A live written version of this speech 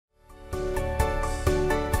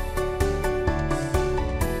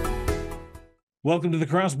Welcome to the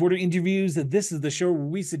Cross Border Interviews. This is the show where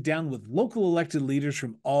we sit down with local elected leaders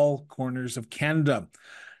from all corners of Canada.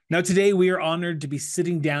 Now, today we are honored to be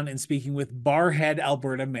sitting down and speaking with Barrhead,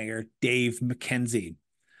 Alberta Mayor Dave McKenzie.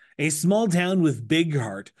 A small town with big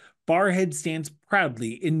heart, Barrhead stands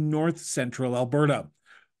proudly in north central Alberta.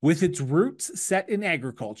 With its roots set in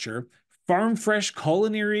agriculture, farm fresh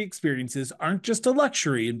culinary experiences aren't just a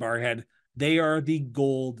luxury in Barrhead, they are the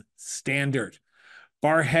gold standard.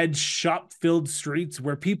 Barrhead's shop-filled streets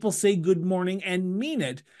where people say good morning and mean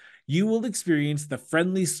it, you will experience the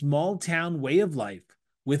friendly small-town way of life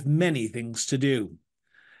with many things to do.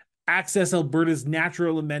 Access Alberta's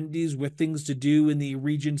natural amenities with things to do in the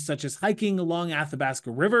region such as hiking along Athabasca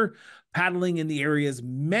River, paddling in the area's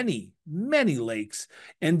many lakes,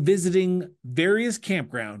 and visiting various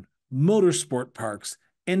campground, motorsport parks,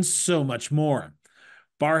 and so much more.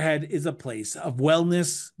 Barrhead is a place of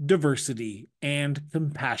wellness, diversity, and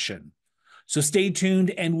compassion. So stay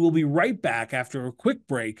tuned, and we'll be right back after a quick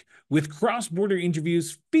break with cross-border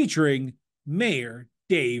interviews featuring Mayor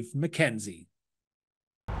Dave McKenzie.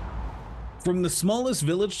 From the smallest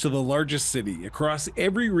village to the largest city, across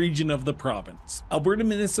every region of the province, Alberta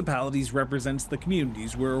municipalities represents the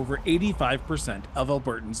communities where over 85% of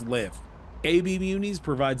Albertans live. AB Munis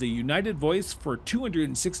provides a united voice for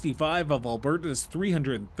 265 of Alberta's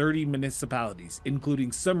 330 municipalities,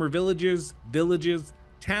 including summer villages,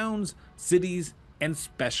 towns, cities, and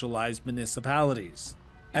specialized municipalities.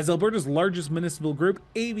 As Alberta's largest municipal group,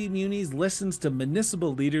 AB Munis listens to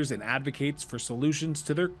municipal leaders and advocates for solutions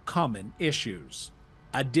to their common issues.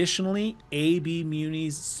 Additionally, AB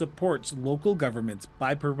Munis supports local governments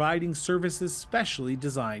by providing services specially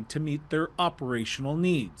designed to meet their operational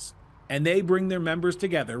needs. And they bring their members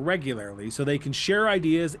together regularly so they can share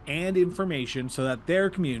ideas and information so that their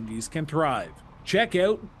communities can thrive. Check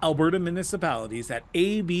out Alberta municipalities at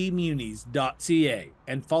abmunis.ca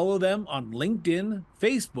and follow them on LinkedIn,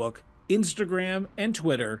 Facebook, Instagram, and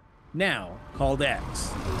Twitter, now called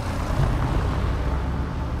X.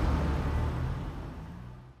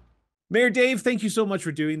 Mayor Dave, thank you so much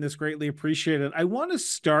for doing this. Greatly appreciate it. I want to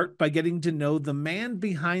start by getting to know the man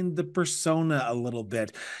behind the persona a little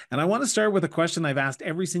bit. And I want to start with a question I've asked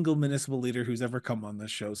every single municipal leader who's ever come on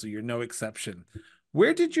this show, so you're no exception.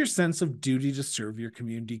 Where did your sense of duty to serve your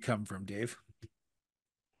community come from, Dave?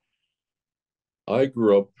 I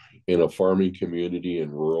grew up in a farming community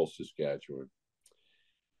in rural Saskatchewan,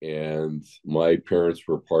 and my parents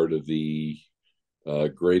were part of the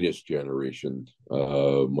greatest generation.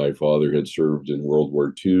 My father had served in World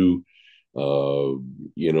War II, and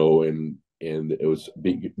it was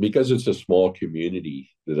because it's a small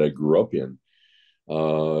community that I grew up in.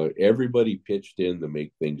 Everybody pitched in to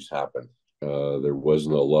make things happen. There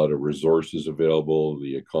wasn't a lot of resources available.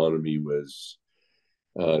 The economy was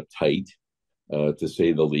tight, to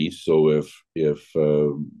say the least. So if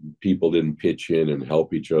people didn't pitch in and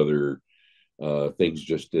help each other, things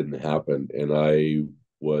just didn't happen. And I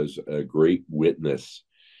was a great witness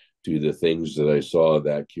to the things that I saw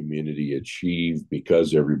that community achieve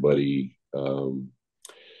because everybody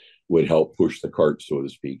would help push the cart, so to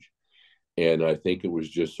speak. And I think it was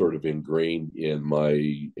just sort of ingrained in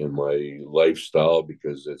my lifestyle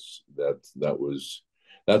because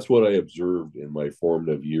that's what I observed in my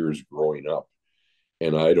formative years growing up.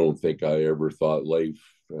 And I don't think I ever thought life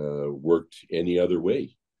worked any other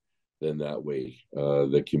way than that way.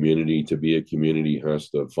 The community, to be a community, has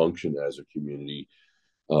to function as a community.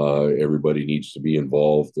 Everybody needs to be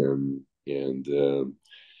involved and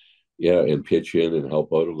pitch in and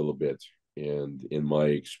help out a little bit. And in my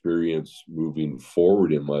experience moving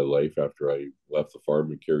forward in my life after I left the farm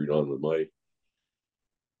and carried on with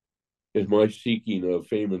my seeking of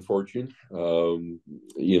fame and fortune, it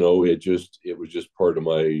was just part of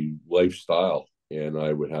my lifestyle. And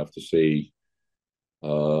I would have to say,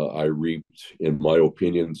 I reaped, in my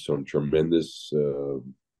opinion, some tremendous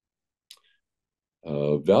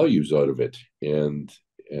values out of it, and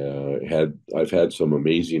I've had some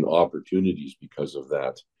amazing opportunities because of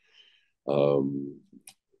that.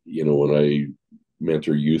 When I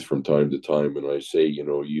mentor youth from time to time, and I say,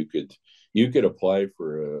 you could apply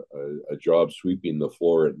for a job sweeping the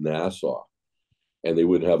floor at NASA, and they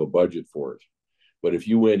wouldn't have a budget for it. But if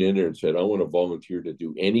you went in there and said, I want to volunteer to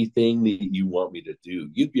do anything that you want me to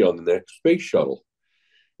do, you'd be on the next space shuttle,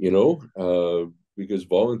 because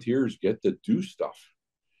volunteers get to do stuff.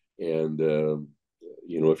 And,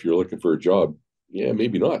 if you're looking for a job, yeah,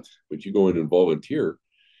 maybe not, but you go in and volunteer.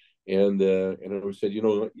 And I said,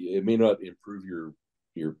 it may not improve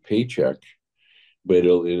your paycheck, but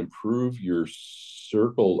it'll improve your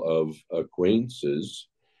circle of acquaintances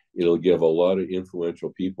It'll give a lot of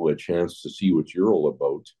influential people a chance to see what you're all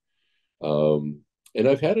about. And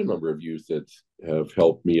I've had a number of youth that have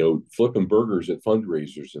helped me out flipping burgers at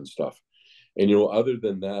fundraisers and stuff. And, other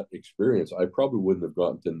than that experience, I probably wouldn't have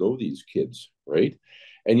gotten to know these kids, right?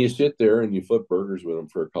 And you sit there and you flip burgers with them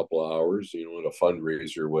for a couple of hours, at a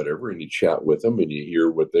fundraiser or whatever, and you chat with them and you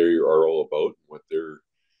hear what they are all about, what they're,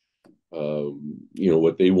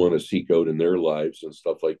 what they want to seek out in their lives and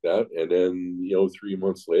stuff like that. And then, 3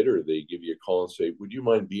 months later, they give you a call and say, "Would you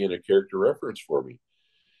mind being a character reference for me?"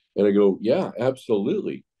 And I go, "Yeah,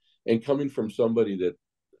 absolutely." And coming from somebody that,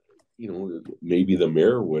 maybe the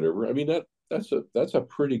mayor or whatever, I mean, that's a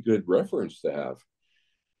pretty good reference to have,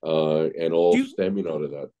 and Do all you stemming out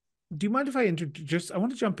of that. do you mind if I just I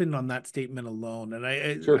want to jump in on that statement alone,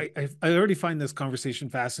 and Sure. I already find this conversation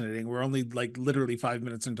fascinating. We're only like literally 5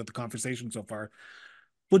 minutes into the conversation so far.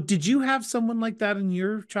 But did you have someone like that in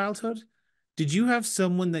your childhood? Did you have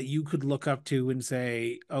someone that you could look up to and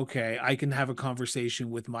say, okay, I can have a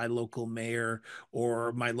conversation with my local mayor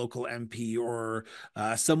or my local MP or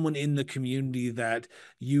someone in the community that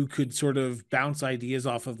you could sort of bounce ideas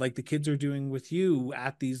off of, like the kids are doing with you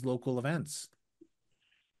at these local events?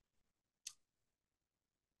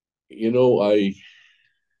 I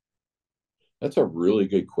That's a really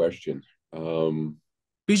good question. Um,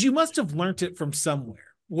 Because you must have learned it from somewhere.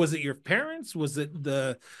 Was it your parents? Was it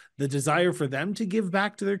the desire for them to give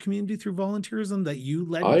back to their community through volunteerism that you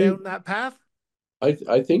led I down that path?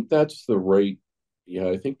 I think that's the right, yeah,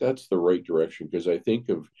 I think that's the right direction, because I think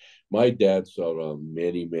of my dad out on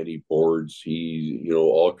many boards. He,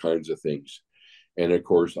 all kinds of things, and of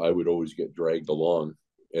course I would always get dragged along.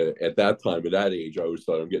 At that time, at that age, I always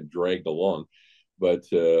thought I'm getting dragged along, but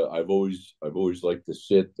I've always liked to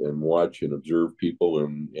sit and watch and observe people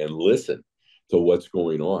and listen to what's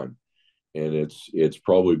going on. And it's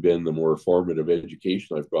probably been the more formative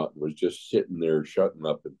education I've gotten, was just sitting there, shutting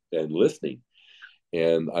up and listening.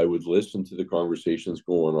 And I would listen to the conversations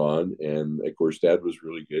going on. And of course, Dad was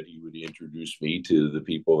really good. He would introduce me to the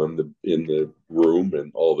people in the room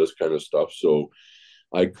and all this kind of stuff. So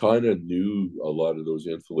I kind of knew a lot of those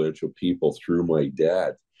influential people through my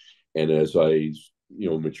dad. And as I,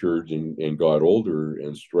 matured and got older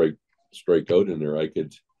and strike out in there, I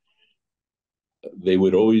could. They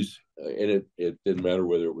would always, and it didn't matter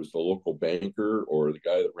whether it was the local banker or the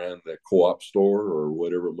guy that ran the co-op store or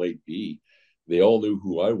whatever it might be. They all knew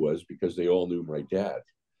who I was because they all knew my dad.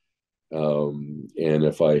 And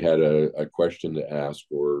if I had a question to ask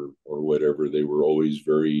or whatever, they were always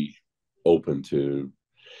very open to.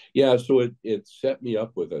 Yeah, so it set me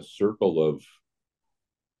up with a circle of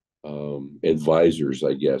advisors,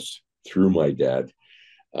 I guess, through my dad.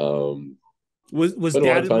 Um, Was but a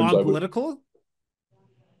lot of dad times I would. non-political?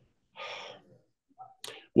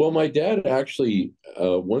 Well, my dad actually,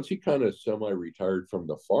 once he kind of semi-retired from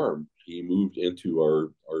the farm, he moved into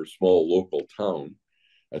our small local town,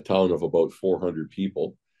 a town of about 400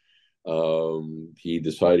 people. He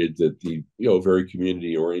decided that very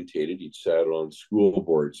community orientated. He'd sat on school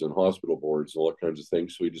boards and hospital boards and all kinds of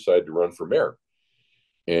things. So he decided to run for mayor.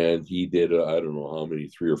 And he did, I don't know how many,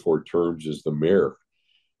 3 or 4 terms as the mayor,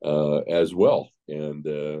 as well, and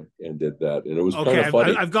did that. And it was kind Okay, of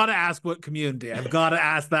funny. I've got to ask what community. I've got to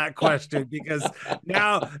ask that question because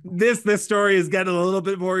now this story is getting a little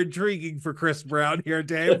bit more intriguing for Chris Brown here,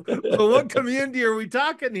 Dave. But what community are we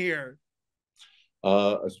talking here?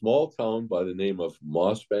 A small town by the name of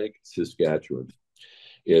Mossbank, Saskatchewan.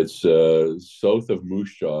 It's south of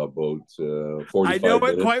Moose Jaw, about I know 45 it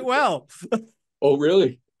minutes quite or so. well. Oh,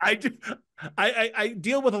 really? I do. I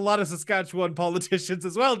deal with a lot of Saskatchewan politicians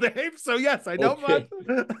as well, Dave. So yes, I know much.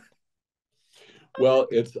 Okay. Well,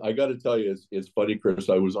 I got to tell you, it's funny, Chris.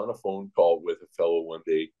 I was on a phone call with a fellow one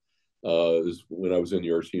day. This when I was in the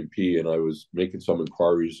RCMP, and I was making some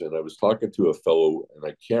inquiries, and I was talking to a fellow, and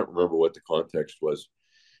I can't remember what the context was,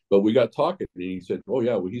 but we got talking, and he said, "Oh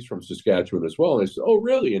yeah, well he's from Saskatchewan as well." And I said, "Oh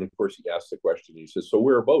really?" And of course he asked the question. He says, "So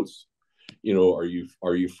whereabouts?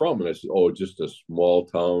 Are you from?" And I said, "Oh, just a small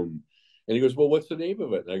town." And he goes, "Well, what's the name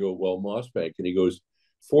of it?" And I go, "Well, Mossbank." And he goes,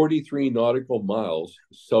 43 nautical miles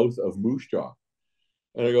south of Moose Jaw.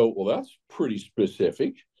 And I go, "Well, that's pretty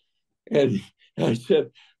specific." And I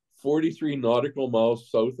said, 43 nautical miles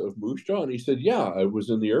south of Moose Jaw. And he said, "Yeah, I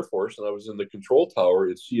was in the Air Force and I was in the control tower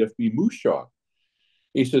at CFB Moose Jaw."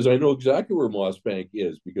 He says, "I know exactly where Mossbank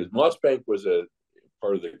is, because Mossbank was a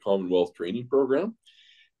part of the Commonwealth training program,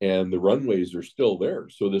 and the runways are still there.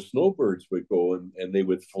 So the snowbirds would go and they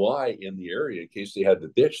would fly in the area in case they had to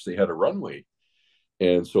ditch, they had a runway."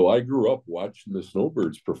 And so I grew up watching the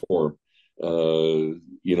snowbirds perform,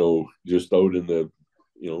 just out in the,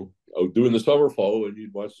 out doing the summer follow, and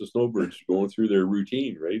you'd watch the snowbirds going through their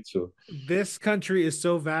routine, right? So This country is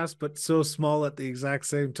so vast but so small at the exact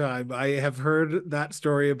same time. I have heard that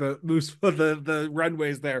story about moose the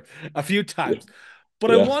runways there a few yeah, times. But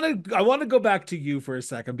yeah. I want to go back to you for a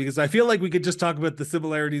second because I feel like we could just talk about the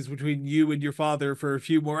similarities between you and your father for a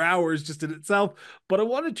few more hours just in itself. But I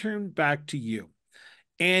want to turn back to you.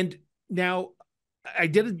 And now I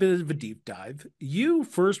did a bit of a deep dive. You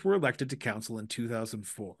first were elected to council in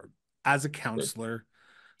 2004 as a counselor.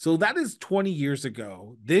 So that is 20 years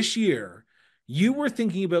ago. This year, you were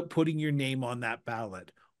thinking about putting your name on that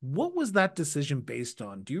ballot. What was that decision based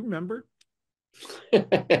on? Do you remember?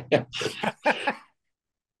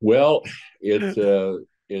 Well, it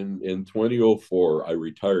in 2004, I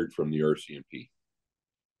retired from the RCMP.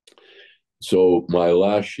 So my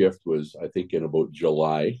last shift was, I think, in about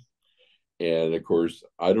July. And of course,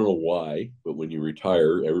 I don't know why, but when you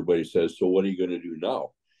retire, everybody says, "So what are you going to do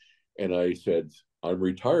now?" And I said, "I'm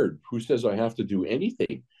retired. Who says I have to do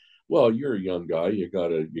anything?" "Well, you're a young guy. You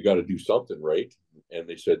gotta do something, right?" And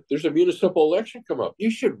they said, "There's a municipal election come up. You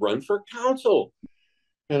should run for council."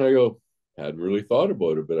 And I go, hadn't really thought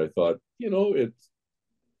about it, but I thought, it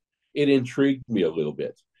intrigued me a little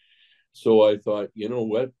bit. So I thought, you know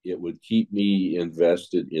what, it would keep me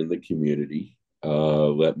invested in the community,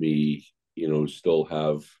 let me, still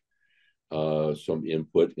have some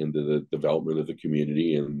input into the development of the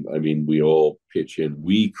community. And I mean, we all pitch in,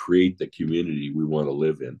 we create the community we want to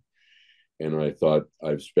live in. And I thought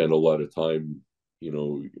I've spent a lot of time, you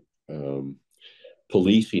know, um,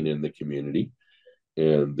 policing in the community,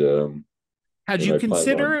 and Had and you I plan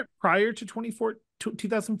consider on it prior to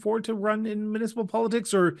 2004 to run in municipal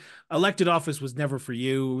politics, or elected office was never for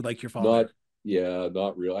you like your not, father? yeah,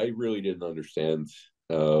 not real. I really didn't understand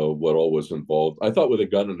what all was involved. I thought with a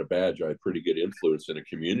gun and a badge, I had pretty good influence in a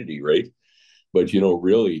community, right? But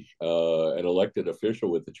really, an elected official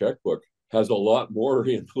with the checkbook has a lot more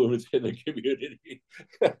influence in the community.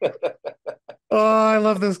 Oh, I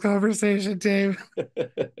love this conversation, Dave.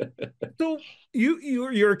 So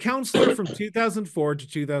you're a counselor from 2004 to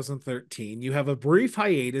 2013. You have a brief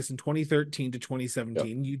hiatus in 2013 to Yeah,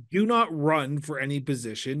 2017. You do not run for any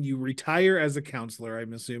position. You retire as a counselor,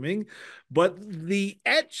 I'm assuming. But the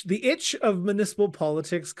itch of municipal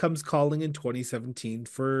politics comes calling in 2017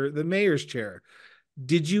 for the mayor's chair.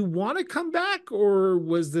 Did you want to come back, or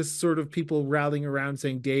was this sort of people rallying around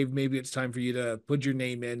saying, Dave, maybe it's time for you to put your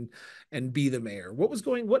name in and be the mayor?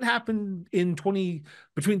 What happened in 20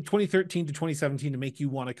 between 2013 to 2017 to make you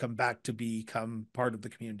want to come back to become part of the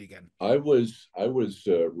community again? I was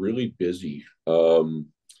really busy in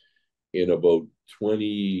about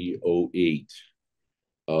 2008.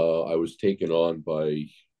 I was taken on by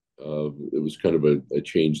it was kind of a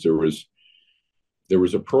change. There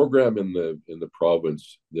was a program in the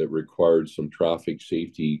province that required some traffic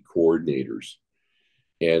safety coordinators,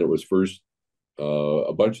 and it was first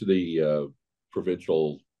a bunch of the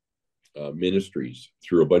provincial ministries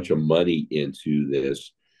threw a bunch of money into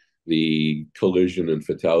this. The collision and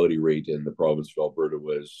fatality rate in the province of Alberta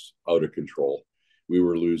was out of control. We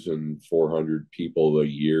were losing 400 people a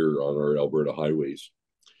year on our Alberta highways,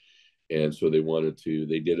 and so they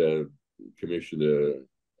did a commission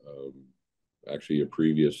actually a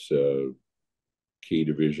previous K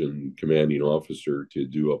division commanding officer to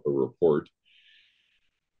do up a report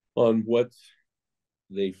on what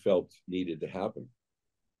they felt needed to happen.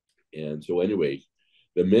 And so, anyway,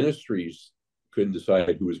 the ministries couldn't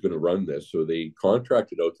decide who was going to run this, so they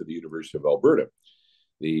contracted out to the University of Alberta,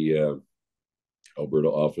 the Alberta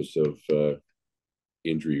Office of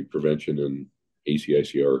Injury Prevention, and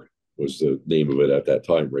ACICR was the name of it at that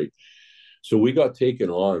time, right? So we got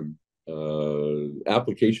taken on.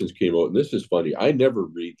 Applications came out, and this is funny. I never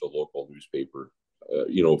read the local newspaper,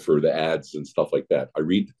 for the ads and stuff like that. I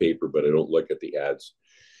read the paper, but I don't look at the ads.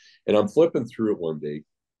 And I'm flipping through it one day,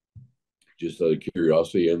 just out of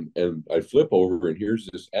curiosity, and I flip over, and here's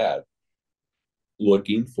this ad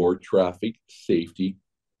looking for traffic safety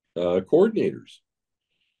coordinators.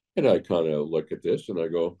 And I kind of look at this and I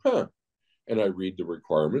go, huh. And I read the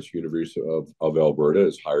requirements. University of Alberta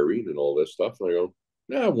is hiring and all this stuff. And I go,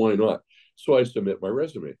 yeah, why not? So I submit my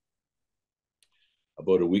resume.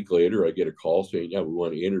 About a week later, I get a call saying, yeah, we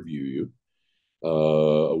want to interview you.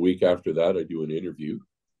 A week after that, I do an interview.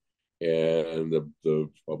 And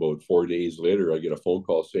about 4 days later, I get a phone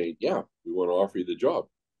call saying, yeah, we want to offer you the job.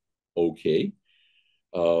 Okay.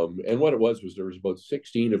 And what it was there was about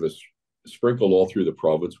 16 of us sprinkled all through the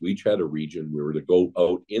province. We each had a region. We were to go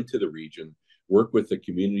out into the region, work with the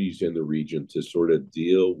communities in the region to sort of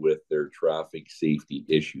deal with their traffic safety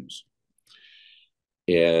issues.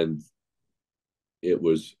 And it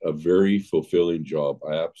was a very fulfilling job.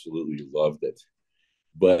 I absolutely loved it,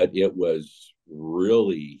 but it was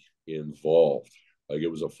really involved. Like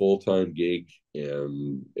it was a full time gig,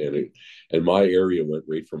 and my area went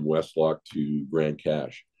right from Westlock to Grand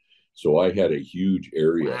Cache, so I had a huge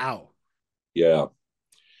area. Wow. Yeah.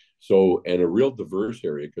 So, and a real diverse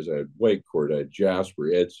area because I had Whitecourt, I had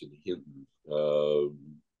Jasper, Edson, Hinton,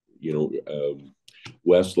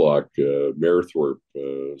 Westlock, Merithorpe,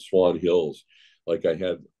 Swan Hills. Like I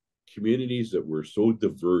had communities that were so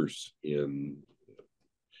diverse in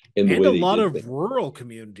the And way a they lot did of things. rural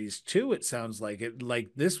communities too, it sounds like it.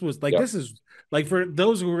 Like this was like Yeah, this is like for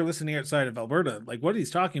those who are listening outside of Alberta, like what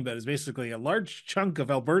he's talking about is basically a large chunk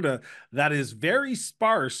of Alberta that is very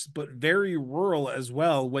sparse but very rural as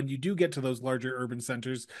well. When you do get to those larger urban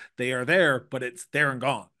centers, they are there, but it's there and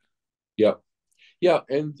gone. yeah, yeah.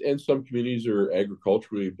 And some communities are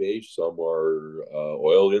agriculturally based. Some are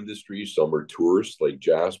oil industry. Some are tourists like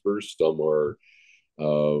Jasper. Some are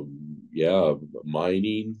yeah,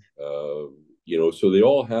 mining, so they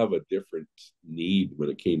all have a different need when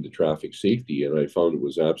it came to traffic safety. And I found it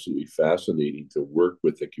was absolutely fascinating to work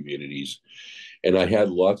with the communities. And I had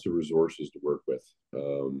lots of resources to work with.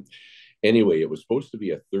 Anyway, it was supposed to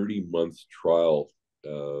be a 30-month trial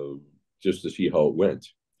just to see how it went.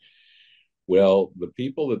 Well, the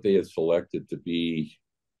people that they had selected to be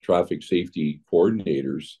traffic safety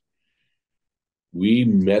coordinators, we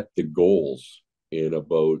met the goals in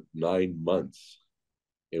about 9 months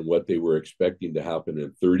and what they were expecting to happen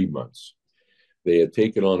in 30 months. They had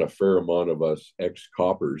taken on a fair amount of us ex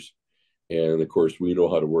coppers. And of course, we know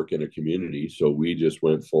how to work in a community. So we just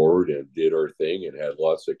went forward and did our thing and had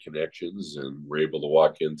lots of connections and were able to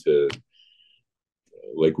walk into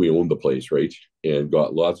like we owned the place, right? And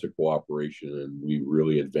got lots of cooperation and we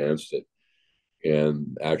really advanced it.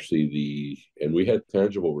 And actually, and we had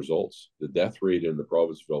tangible results. The death rate in the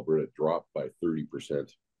province of Alberta dropped by 30%.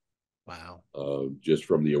 Wow. Just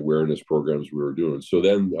from the awareness programs we were doing. So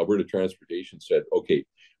then Alberta Transportation said, okay,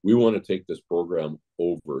 we want to take this program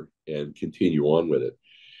over and continue on with it.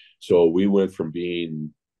 So we went from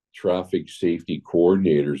being traffic safety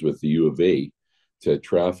coordinators with the U of A to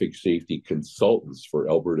traffic safety consultants for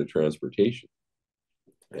Alberta Transportation.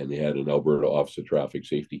 And they had an Alberta Office of Traffic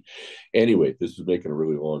Safety. Anyway, this is making a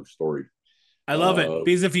really long story. I love it Uh,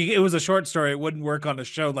 because if it was a short story, it wouldn't work on a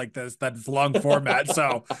show like this. That's long format.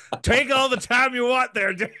 So take all the time you want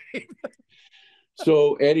there, Dave.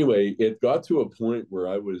 so anyway, it got to a point where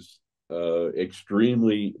I was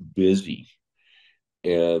extremely busy.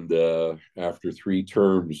 And after 3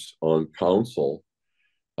 terms on council,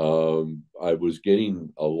 I was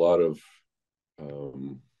getting a lot of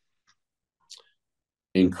um,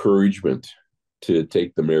 encouragement to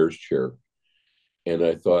take the mayor's chair. And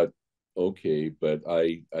I thought, okay, but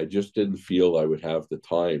I just didn't feel I would have the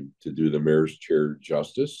time to do the mayor's chair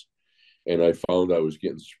justice. And I found I was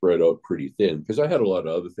getting spread out pretty thin because I had a lot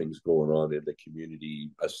of other things going on in the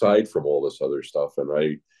community aside from all this other stuff.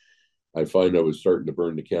 And I find I was starting to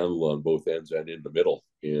burn the candle on both ends and in the middle,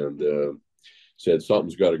 and said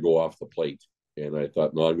something's got to go off the plate. And I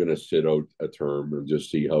thought, no, I'm going to sit out a term and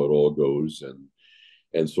just see how it all goes.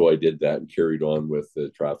 And so I did that and carried on with the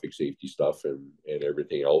traffic safety stuff and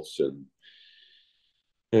everything else.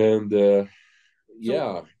 And So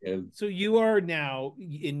yeah, and So you are now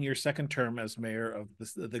in your second term as mayor of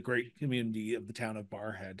the great community of the town of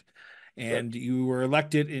Barrhead, and correct. you were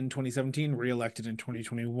elected in 2017, re-elected in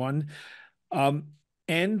 2021. Um,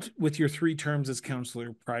 and with your 3 terms as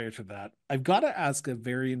councillor prior to that, I've got to ask a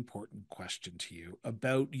very important question to you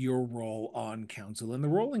about your role on council and the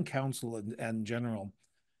role in council in general.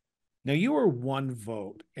 Now you are one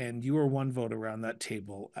vote, and you are one vote around that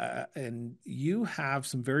table, and you have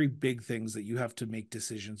some very big things that you have to make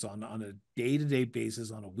decisions on a day-to-day basis,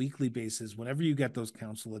 on a weekly basis, whenever you get those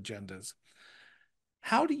council agendas.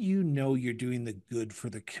 How do you know you're doing the good for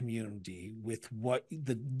the community with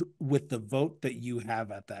the vote that you have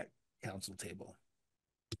at that council table?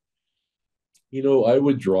 I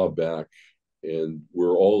would draw back, and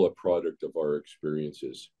we're all a product of our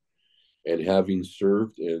experiences. And having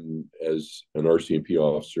served in as an RCMP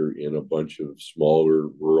officer in a bunch of smaller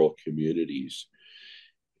rural communities,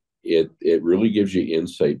 it really gives you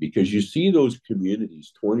insight because you see those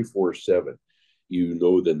communities 24/7. You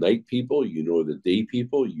know the night people, you know the day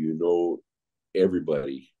people, you know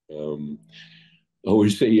everybody. I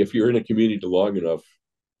always say if you're in a community long enough,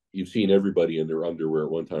 you've seen everybody in their underwear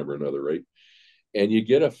at one time or another, right? And you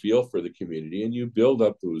get a feel for the community and you build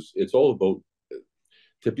up those. It's all about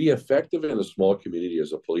to be effective in a small community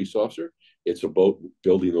as a police officer, it's about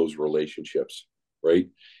building those relationships, right?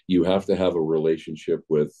 You have to have a relationship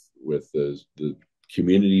with the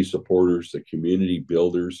community supporters, the community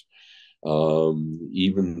builders,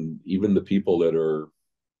 even the people that are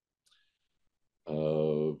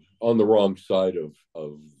on the wrong side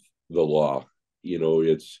of the law. You know,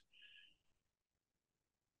 it's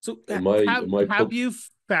So in my have you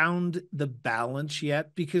found the balance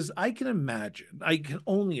yet? Because I can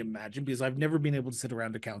only imagine, because I've never been able to sit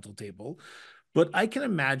around a council table, but I can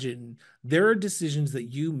imagine there are decisions that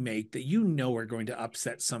you make that you know are going to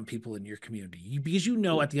upset some people in your community. Because you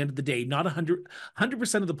know, at the end of the day, not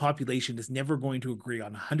 100% of the population is never going to agree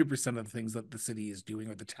on 100% of the things that the city is doing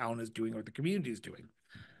or the town is doing or the community is doing.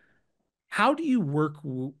 How do you work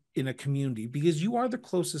in a community? Because you are the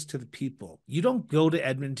closest to the people. You don't go to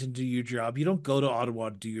Edmonton to do your job. You don't go to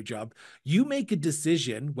Ottawa to do your job. You make a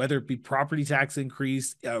decision, whether it be property tax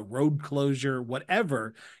increase, road closure,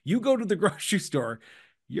 whatever. You go to the grocery store,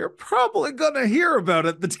 you're probably going to hear about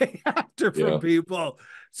it the day after from yeah. people.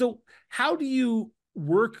 So how do you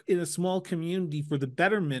work in a small community for the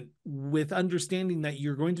betterment, with understanding that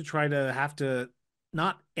you're going to try to have to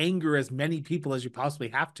not anger as many people as you possibly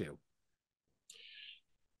have to?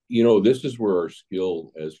 You know, this is where our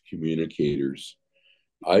skill as communicators,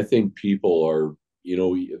 I think people are, you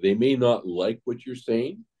know, they may not like what you're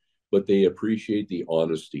saying, but they appreciate the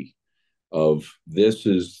honesty of this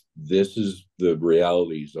is the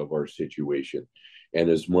realities of our situation. And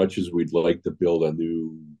as much as we'd like to build a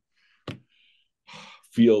new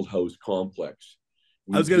field house complex,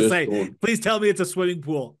 I we was going to just say, don't. please tell me it's a swimming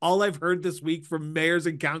pool. All I've heard this week from mayors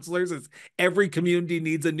and councilors is every community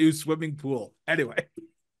needs a new swimming pool. Anyway.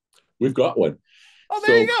 We've got one. Oh,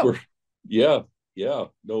 there you So go. we're yeah, yeah.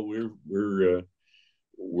 No,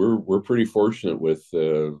 we're pretty fortunate with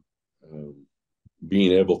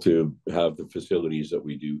being able to have the facilities that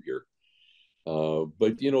we do here.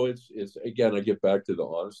 But you know, it's again, I get back to the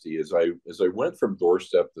honesty. As I went from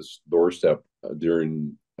doorstep to doorstep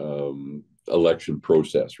during election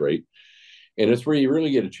process, right? And it's where you really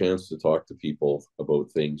get a chance to talk to people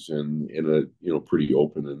about things and in a pretty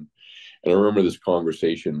open and I remember this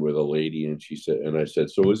conversation with a lady, and she said, and I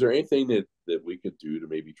said, "So, is there anything that we could do to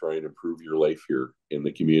maybe try and improve your life here in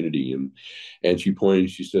the community?" And she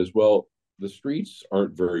pointed. She says, "Well, the streets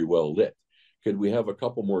aren't very well lit. Could we have a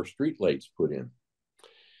couple more street lights put in?"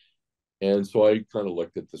 And so I kind of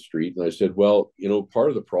looked at the street and I said, "Well, you know, part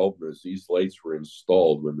of the problem is these lights were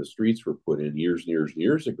installed when the streets were put in years and years and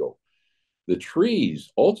years ago. The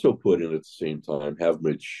trees, also put in at the same time, have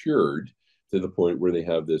matured to the point where they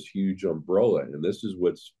have this huge umbrella, and this is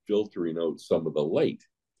what's filtering out some of the light."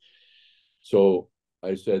 So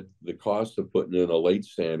I said, the cost of putting in a light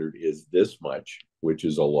standard is this much, which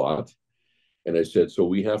is a lot. And I said, so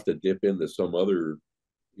we have to dip into some other,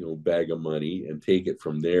 bag of money and take it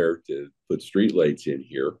from there to put streetlights in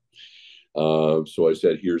here. So I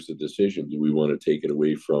said, here's the decision. Do we want to take it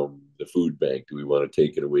away from the food bank? Do we want to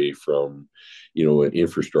take it away from, an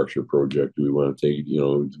infrastructure project? Do we want to take,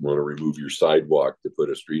 want to remove your sidewalk to put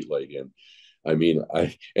a street light in? I mean,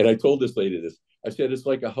 I told this lady this. I said, it's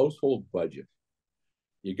like a household budget.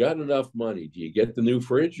 You got enough money. Do you get the new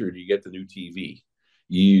fridge or do you get the new TV?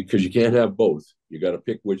 Because you can't have both. You got to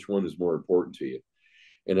pick which one is more important to you.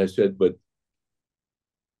 And I said, but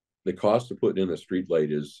the cost of putting in a street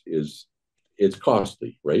light is it's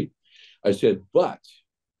costly, right? I said, but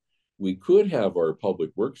we could have our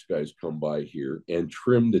public works guys come by here and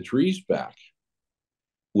trim the trees back,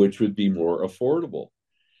 which would be more affordable.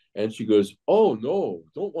 And she goes, oh, no,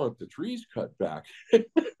 don't want the trees cut back.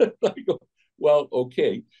 I go, well,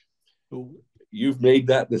 okay, you've made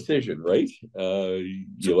that decision, right? You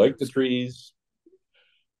So, like the trees.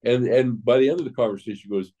 And by the end of the conversation, she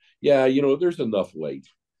goes, yeah, there's enough light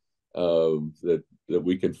that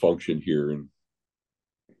we can function here. And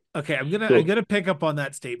okay, I'm so, gonna pick up on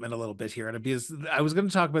that statement a little bit here, and because I was gonna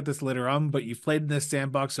talk about this later on, but you've played in this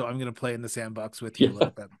sandbox, so I'm gonna play in the sandbox with you a yeah,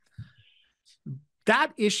 little bit.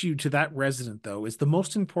 That issue to that resident, though, is the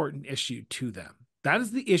most important issue to them. That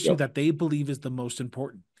is the issue yeah, that they believe is the most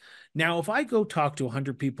important. Now, if I go talk to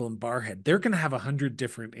 100 people in Barrhead, they're going to have 100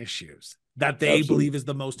 different issues that they believe absolutely. is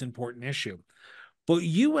the most important issue. But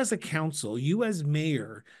you as a council, you as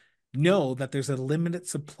mayor, know that there's a limited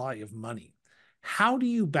supply of money. How do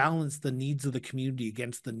you balance the needs of the community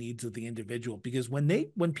against the needs of the individual? Because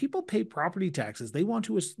when people pay property taxes, they're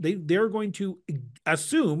going to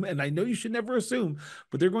assume, and I know you should never assume,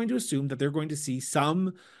 but they're going to assume that they're going to see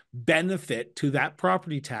some benefit to that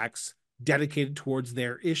property tax dedicated towards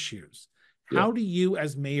their issues. Yeah. How do you,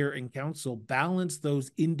 as mayor and council, balance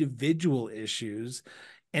those individual issues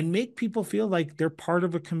and make people feel like they're part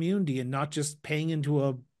of a community and not just paying into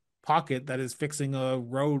a pocket that is fixing a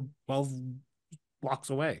road 12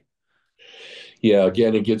 blocks away? Yeah,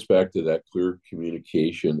 again, it gets back to that clear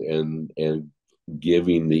communication and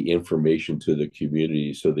giving the information to the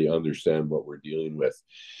community so they understand what we're dealing with.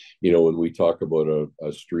 When we talk about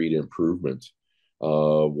a street improvement,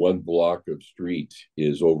 one block of street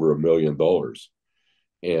is over $1 million,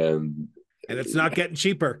 and And it's not getting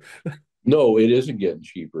cheaper. no, it isn't getting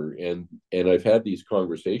cheaper. And I've had these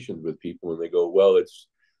conversations with people, and they go, "Well, it's."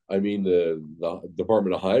 I mean, the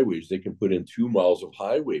Department of Highways, they can put in 2 miles of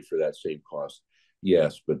highway for that same cost.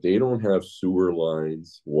 Yes, but they don't have sewer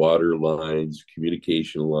lines, water lines,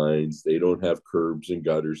 communication lines. They don't have curbs and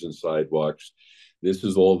gutters and sidewalks. This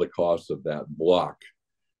is all the cost of that block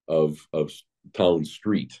of town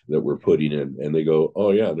street that we're putting in. And they go,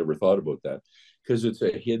 "Oh yeah, I never thought about that," because it's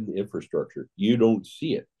a hidden infrastructure. You don't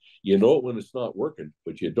see it. You know it when it's not working,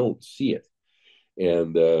 but you don't see it.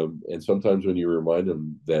 And sometimes when you remind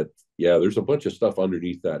them that, yeah, there's a bunch of stuff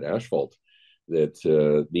underneath that asphalt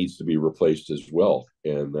that needs to be replaced as well,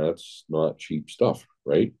 and that's not cheap stuff,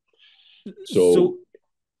 right? So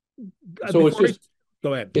So so it's before I just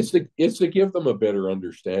go ahead. it's to give them a better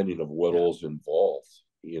understanding of what Yeah. all's involved,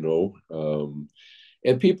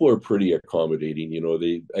 and people are pretty accommodating.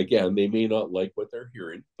 They may not like what they're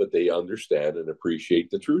hearing, but they understand and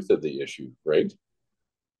appreciate the truth of the issue, right?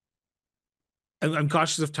 I'm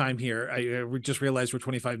cautious of time here. I just realized we're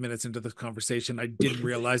 25 minutes into this conversation. I didn't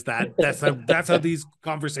realize that. That's how these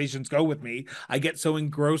conversations go with me. I get so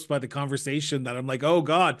engrossed by the conversation that I'm like, oh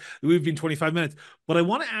God, we've been 25 minutes. But I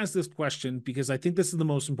want to ask this question because I think this is the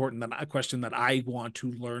most important question that I want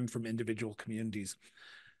to learn from individual communities.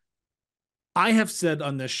 I have said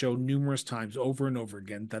on this show numerous times over and over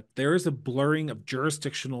again that there is a blurring of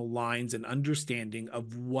jurisdictional lines and understanding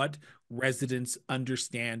of what residents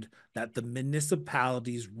understand that the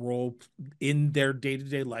municipality's role in their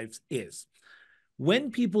day-to-day lives is.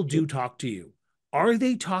 When people do talk to you, are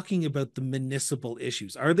they talking about the municipal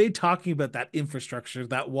issues? Are they talking about that infrastructure,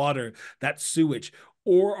 that water, that sewage?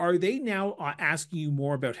 Or are they now asking you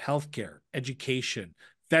more about healthcare, education,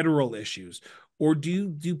 federal issues? Or do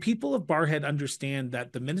people of Barrhead understand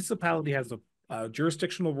that the municipality has a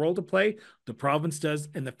jurisdictional role to play, the province does,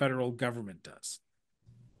 and the federal government does?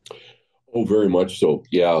 Oh, very much so.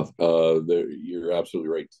 Yeah, you're absolutely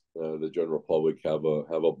right. The general public have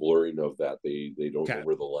a blurring of that. They don't know Okay.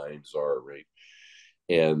 where the lines are, right?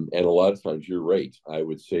 And a lot of times you're right. I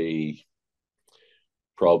would say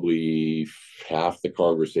probably half the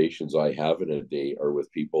conversations I have in a day are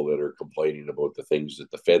with people that are complaining about the things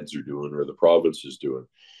that the feds are doing or the province is doing.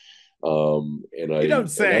 And You I don't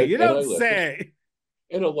and say. I You and I don't listen. say.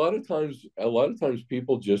 And a lot of times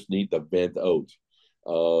people just need to vent out.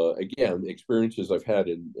 Again, experiences I've had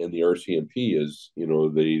in the RCMP is,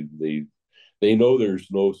 they know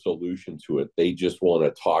there's no solution to it. They just want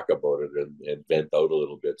to talk about it and vent out a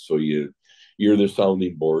little bit. So you're the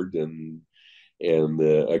sounding board and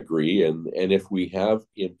agree. And if we have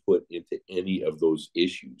input into any of those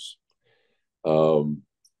issues, um,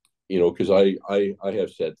 because I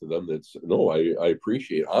have said to them that no, I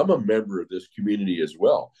appreciate it. I'm a member of this community as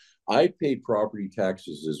well. I pay property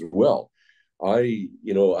taxes as well.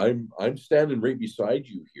 I'm standing right beside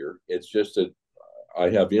you here. It's just that I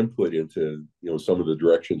have input into some of the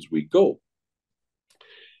directions we go,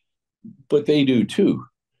 but they do too.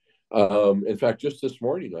 In fact, just this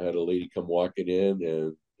morning, I had a lady come walking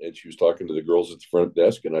in, and she was talking to the girls at the front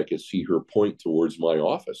desk, and I could see her point towards my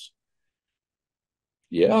office.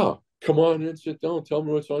 Yeah, come on in, sit down, tell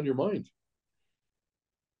me what's on your mind.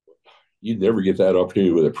 You'd never get that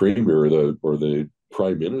opportunity with a premier or the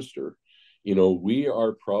prime minister. We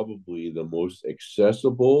are probably the most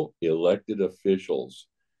accessible elected officials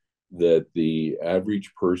that the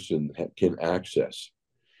average person can access.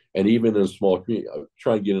 And even in a small community,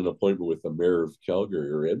 try and get an appointment with the mayor of Calgary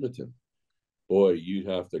or Edmonton. Boy, you'd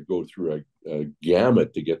have to go through a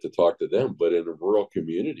gamut to get to talk to them. But in a rural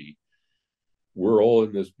community, we're all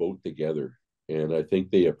in this boat together. And I think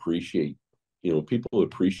they appreciate, people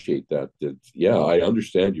appreciate that, yeah, I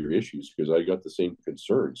understand your issues because I got the same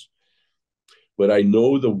concerns. But I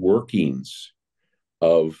know the workings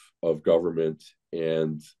of government,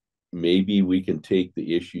 and maybe we can take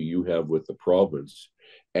the issue you have with the province,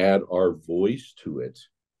 add our voice to it,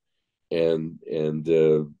 and get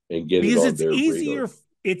it Because on their radar.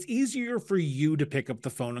 it's easier for you to pick up the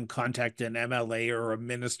phone and contact an MLA or a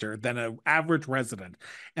minister than an average resident.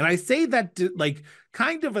 And I say that like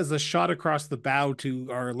kind of as a shot across the bow to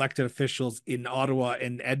our elected officials in Ottawa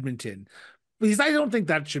and Edmonton, because I don't think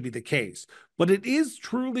that should be the case. But it is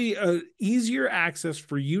truly a easier access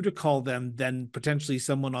for you to call them than potentially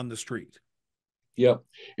someone on the street. Yeah,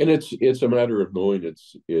 and it's a matter of knowing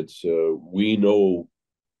we know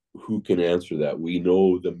who can answer that. We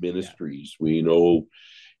know the Yeah. ministries. We know,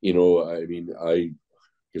 I mean,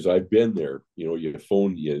 because I've been there.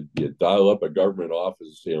 You dial up a government office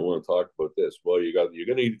and say, I want to talk about this. Well, you're going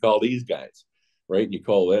to need to call these guys, right? And you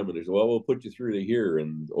call them, and they say, well, we'll put you through to here,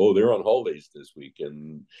 and oh, they're on holidays this week,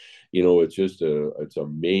 and it's a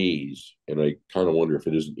maze, and I kind of wonder if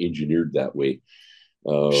it isn't engineered that way. Shh,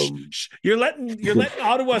 Um, shh. You're letting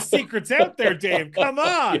Ottawa's secrets out there, Dave. Come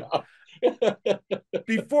on.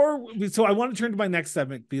 yeah. So I want to turn to my next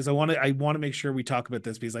segment because I want to make sure we talk about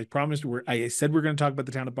this because I promised I said we're going to talk about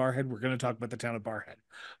the town of Barrhead. We're going to talk about the town of Barrhead.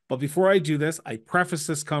 But before I do this, I preface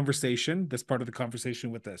this part of the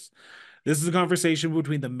conversation with this. This is a conversation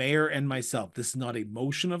between the mayor and myself. This is not a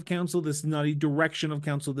motion of council. This is not a direction of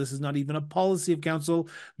council. This is not even a policy of council.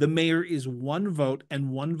 The mayor is one vote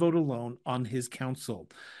and one vote alone on his council.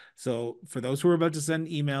 So for those who are about to send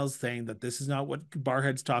emails saying that this is not what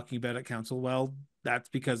Barrhead's talking about at council, well, that's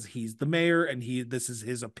because he's the mayor and this is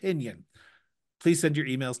his opinion. Please send your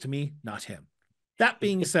emails to me, not him. That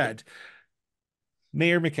being said,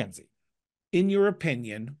 Mayor McKenzie, in your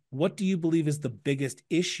opinion, what do you believe is the biggest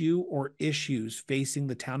issue or issues facing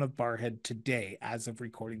the town of Barrhead today as of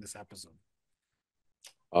recording this episode?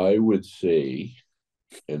 I would say,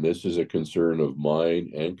 and this is a concern of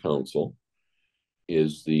mine and council,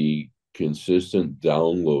 is the consistent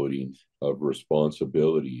downloading of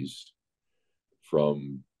responsibilities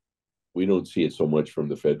from, we don't see it so much from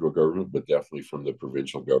the federal government, but definitely from the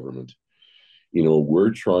provincial government.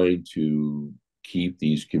 We're trying to keep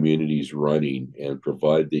these communities running and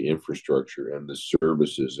provide the infrastructure and the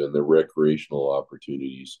services and the recreational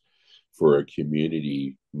opportunities for a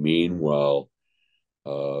community. Meanwhile,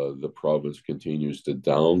 the province continues to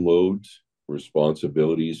download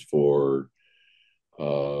responsibilities for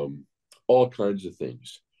all kinds of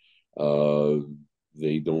things.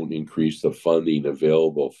 They don't increase the funding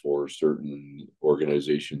available for certain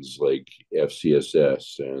organizations like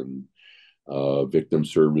FCSS and victim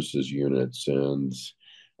services units. And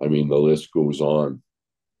I mean, the list goes on.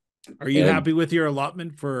 Are you And happy with your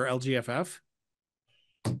allotment for LGFF?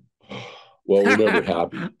 well, we're never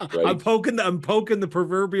happy, right? I'm poking the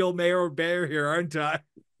proverbial mayor bear here, aren't I?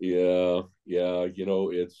 Yeah, yeah.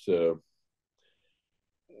 It's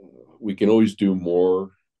we can always do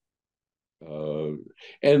more. Uh,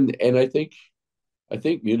 and I think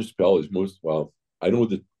municipalities most well. I know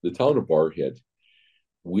the town of Barrhead,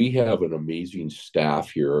 we have an amazing staff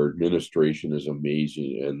here. Our administration is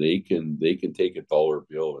amazing, and they can take a dollar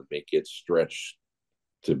bill and make it stretch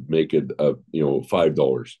to make it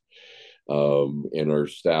 $5. And our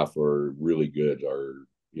staff are really good. Are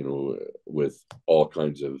with all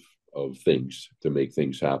kinds of things to make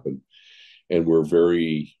things happen, and we're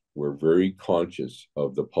very conscious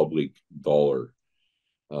of the public dollar.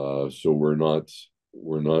 So we're not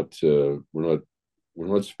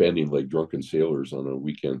spending like drunken sailors on a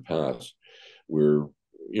weekend pass. We're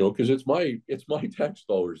because it's my tax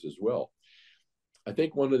dollars as well. I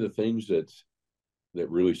think one of the things that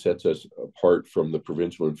really sets us apart from the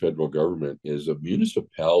provincial and federal government is a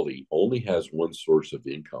municipality only has one source of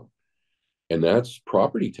income, and that's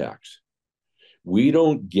property tax. We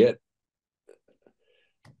don't get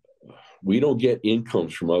we don't get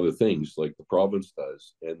incomes from other things like the province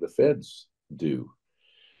does and the feds do.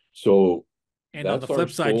 So And on the that's our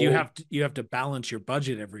flip side, you sole. have to you have to balance your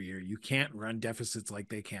budget every year. You can't run deficits like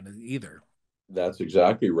they can either. That's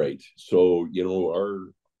exactly right. So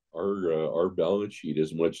our balance sheet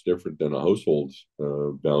is much different than a household's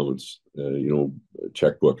balance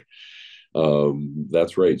checkbook.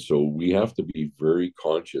 That's right. So we have to be very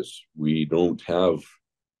conscious. We don't have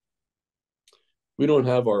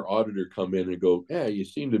our auditor come in and go, yeah, you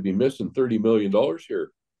seem to be missing $30 million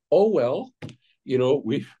here. Oh well,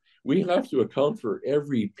 we have to account for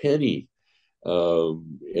every penny,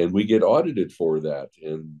 and we get audited for that.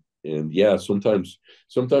 And yeah, sometimes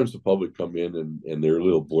the public come in and they're a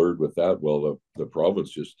little blurred with that. Well, the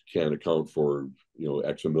province just can't account for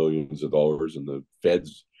X of millions of dollars, and the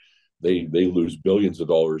feds they lose billions of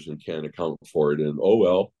dollars and can't account for it. And oh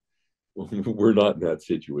well, we're not in that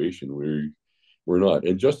situation. We're not,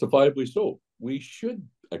 and justifiably so. We should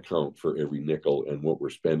account for every nickel and what we're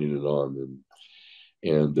spending it on,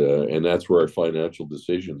 and that's where our financial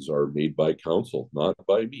decisions are made by council, not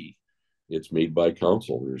by me. It's made by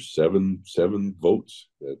council. There's seven votes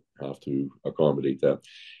that have to accommodate that.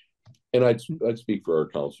 And I'd speak for our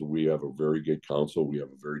council. We have a very good council. We have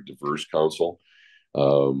a very diverse council.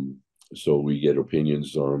 Um, so we get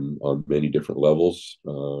opinions on many different levels,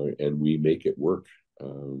 and we make it work.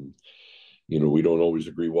 We don't always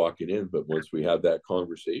agree walking in, but once we have that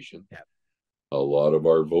conversation, Yeah. a lot of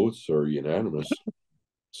our votes are unanimous.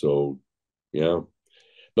 So, yeah,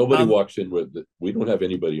 nobody Um, walks in with we don't have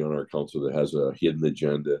anybody on our council that has a hidden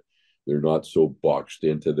agenda. They're not so boxed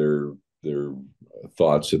into their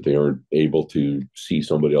thoughts that they aren't able to see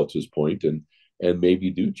somebody else's point and maybe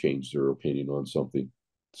do change their opinion on something.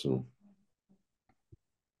 So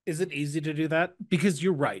is it easy to do that? Because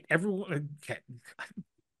you're right. Everyone, okay.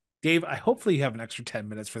 Dave, I hopefully you have an extra 10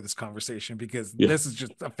 minutes for this conversation because yeah, this is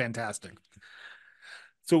just a fantastic.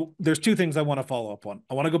 So there's two things I want to follow up on.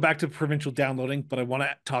 I want to go back to provincial downloading, but I want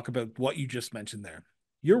to talk about what you just mentioned there.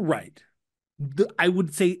 You're right. I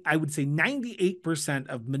would say 98%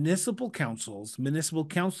 of municipal councils, municipal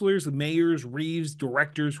councilors, mayors, reeves,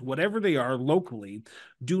 directors, whatever they are locally,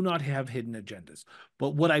 do not have hidden agendas.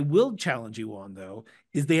 But what I will challenge you on, though,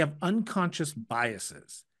 is they have unconscious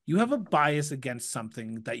biases. You have a bias against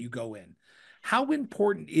something that you go in. How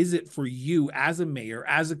important is it for you as a mayor,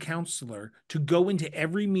 as a councilor, to go into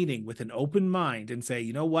every meeting with an open mind and say,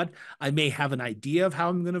 you know what, I may have an idea of how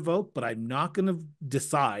I'm going to vote, but I'm not going to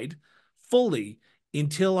decide fully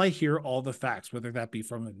until I hear all the facts, whether that be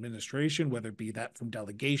from administration, whether it be that from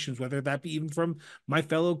delegations, whether that be even from my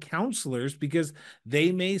fellow counselors, because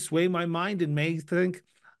they may sway my mind and may think,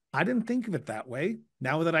 I didn't think of it that way.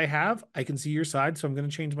 Now that I have, I can see your side, so I'm going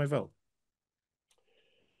to change my vote.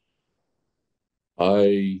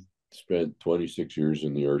 I spent 26 years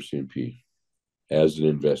in the RCMP as an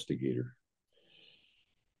investigator.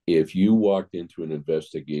 If you walked into an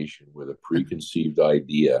investigation with a preconceived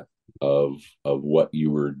idea of what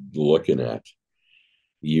you were looking at,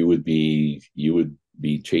 you would be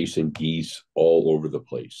chasing geese all over the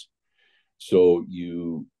place. So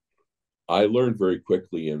you I learned very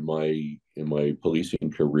quickly in my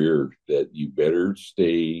policing career that you better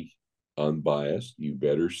stay unbiased. You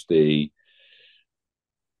better stay.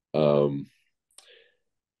 Um,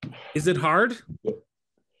 Is it hard?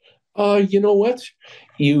 you know what?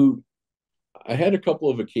 You I had a couple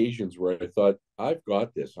of occasions where I thought I've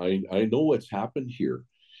got this. I know what's happened here.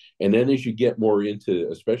 And then as you get more into,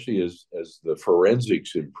 especially as the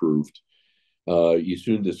forensics improved, you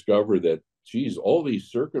soon discover that, geez, all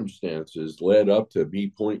these circumstances led up to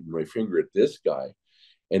me pointing my finger at this guy.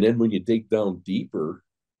 And then when you dig down deeper,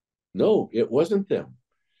 no, it wasn't them.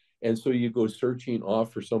 And so you go searching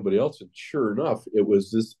off for somebody else, and sure enough, it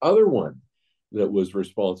was this other one that was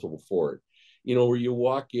responsible for it. Where you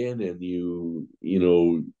walk in and you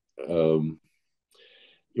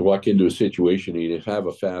walk into a situation and you have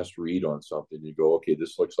a fast read on something. You go, okay,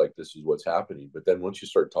 this looks like this is what's happening. But then once you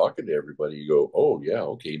start talking to everybody, you go, oh yeah,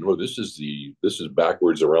 okay, no, this is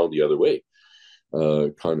backwards around the other way,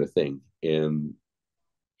 kind of thing. And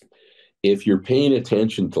if you're paying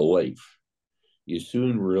attention to life, you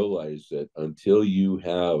soon realize that until you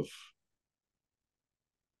have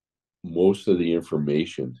most of the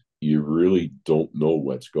information, you really don't know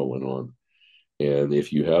what's going on. And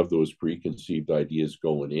if you have those preconceived ideas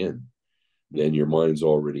going in, then your mind's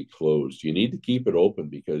already closed. You need to keep it open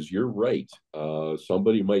because you're right.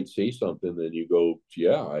 Somebody might say something, and you go,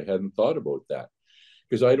 yeah, I hadn't thought about that.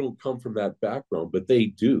 Because I don't come from that background, but they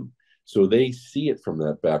do. So they see it from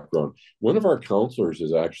that background. One of our counselors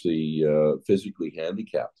is actually physically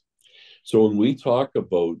handicapped. So when we talk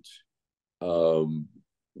about um,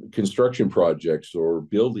 construction projects or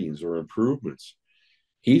buildings or improvements,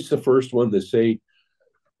 he's the first one to say,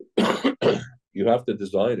 you have to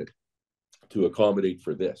design it to accommodate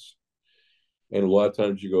for this. And a lot of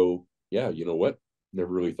times you go, yeah, you know what?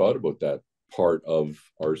 Never really thought about that part of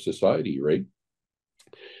our society, right?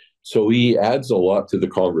 So he adds a lot to the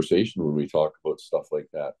conversation when we talk about stuff like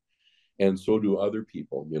that. And so do other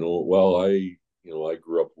people. Well, I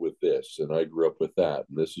grew up with this and I grew up with that,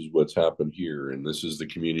 and this is what's happened here, and this is the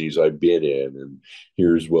communities I've been in, and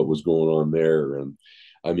here's what was going on there. And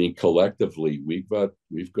I mean, collectively, we've got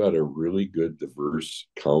a really good, diverse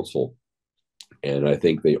council, and I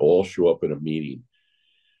think they all show up in a meeting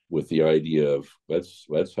with the idea of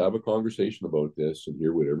let's have a conversation about this and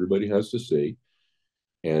hear what everybody has to say.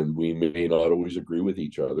 And we may not always agree with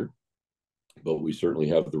each other, but we certainly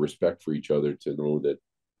have the respect for each other to know that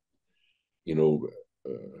you know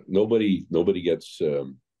nobody gets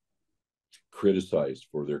criticized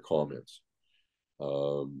for their comments,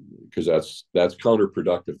 because that's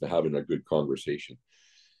counterproductive to having a good conversation.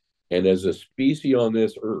 And as a species on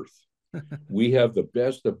this earth, we have the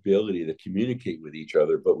best ability to communicate with each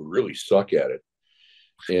other, but we really suck at it.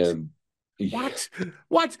 And What?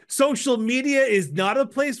 What? Social media is not a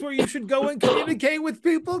place where you should go and communicate with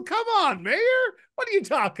people? Come on, Mayor. What are you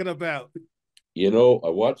talking about? I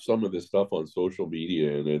watch some of this stuff on social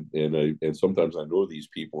media, and sometimes I know these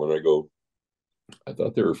people, and I go, I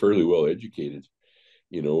thought they were fairly well educated.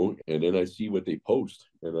 and then I see what they post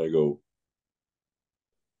and I go,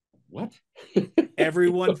 what?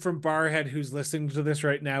 Everyone from Barrhead who's listening to this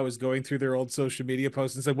right now is going through their old social media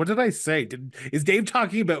posts and said, "What did I say? Is Dave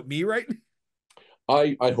talking about me right now?"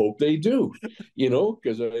 I hope they do,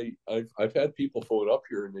 because I've had people phone up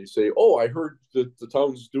here and they say, "Oh, I heard that the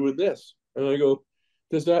town's doing this," and I go,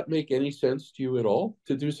 "Does that make any sense to you at all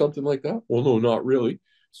to do something like that?" Well, no, not really.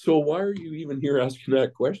 So why are you even here asking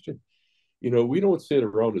that question? We don't sit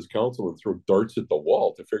around as council and throw darts at the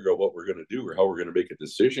wall to figure out what we're going to do or how we're going to make a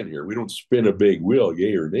decision here. We don't spin a big wheel,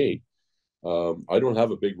 yay or nay. I don't have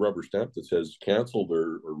a big rubber stamp that says canceled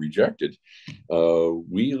or rejected.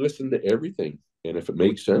 We listen to everything, and if it Can we,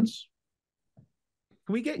 makes sense,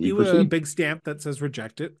 can we get we you a proceed. big stamp that says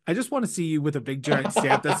rejected? I just want to see you with a big giant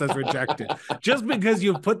stamp that says rejected. Just because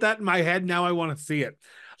you've put that in my head, now I want to see it.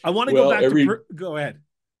 I want to go Well, back to go ahead.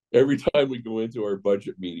 every time we go into our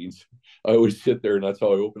budget meetings, I always sit there, and that's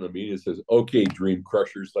how I open a meeting. It says, "Okay, dream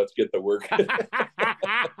crushers, let's get to work."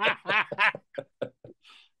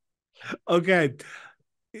 Okay.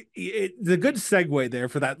 The good segue there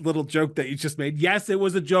for that little joke that you just made. Yes, it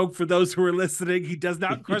was a joke for those who are listening. He does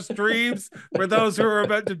not crush dreams for those who are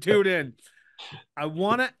about to tune in. I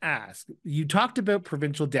want to ask, you talked about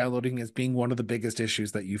provincial downloading as being one of the biggest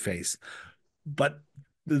issues that you face, but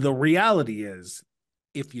the reality is,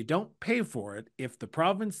 if you don't pay for it, if the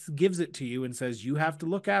province gives it to you and says you have to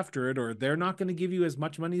look after it, or they're not going to give you as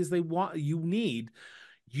much money as you need,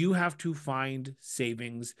 you have to find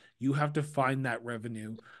savings. You have to find that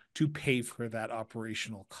revenue to pay for that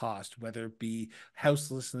operational cost, whether it be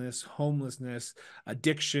houselessness, homelessness,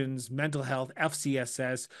 addictions, mental health,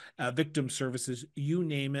 FCSS, victim services, you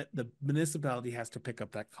name it, the municipality has to pick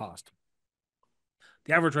up that cost.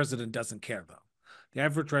 The average resident doesn't care, though. The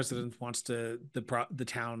average resident wants the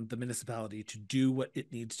town, the municipality to do what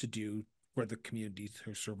it needs to do for the community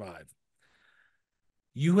to survive.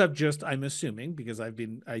 You have just, I'm assuming, because I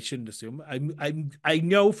shouldn't assume, I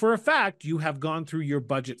know for a fact you have gone through your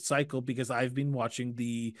budget cycle because I've been watching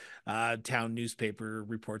the town newspaper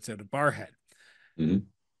reports out of Barrhead. Mm-hmm.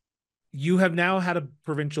 You have now had a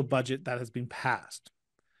provincial budget that has been passed.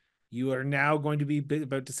 You are now going to be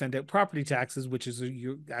about to send out property taxes, which is,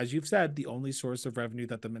 as you've said, the only source of revenue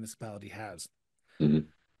that the municipality has. Mm-hmm.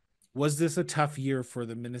 Was this a tough year for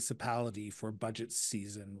the municipality for budget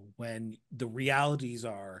season when the realities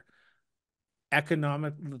are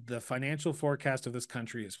the financial forecast of this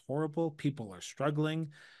country is horrible. People are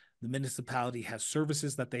struggling. The municipality has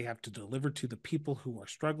services that they have to deliver to the people who are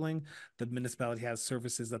struggling. The municipality has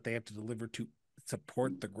services that they have to deliver to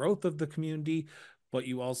support the growth of the community, but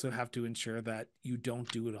you also have to ensure that you don't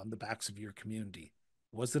do it on the backs of your community.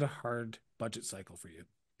 Was it a hard budget cycle for you?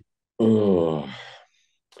 Oh,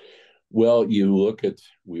 well, you look at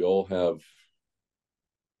we all have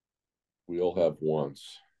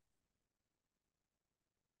wants,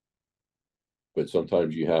 but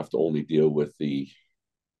sometimes you have to only deal with the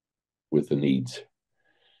needs.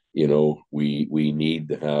 We need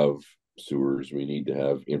to have sewers, we need to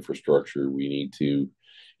have infrastructure, we need to,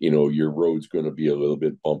 your road's going to be a little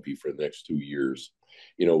bit bumpy for the next 2 years.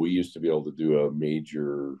 We used to be able to do a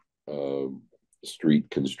major street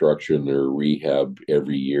construction or rehab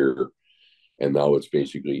every year, and now it's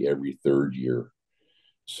basically every third year.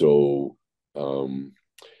 So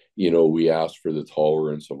we ask for the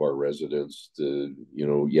tolerance of our residents to,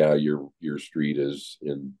 yeah, your street is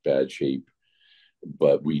in bad shape,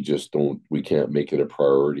 but we can't make it a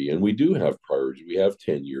priority. And we do have priorities. We have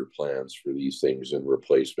 10-year plans for these things and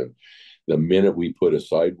replacement. The minute we put a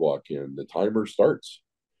sidewalk in, the timer starts.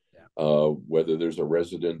 Yeah. Whether there's a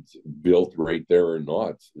resident built right there or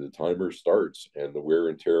not, the timer starts and the wear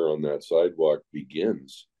and tear on that sidewalk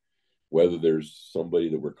begins, whether there's somebody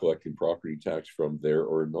that we're collecting property tax from there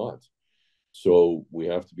or not. So we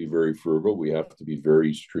have to be very frugal. We have to be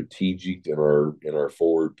very strategic in our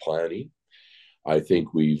forward planning. I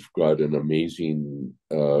think we've got an amazing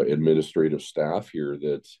administrative staff here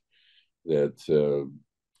that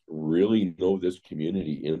really know this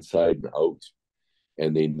community inside and out,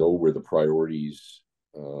 and they know where the priorities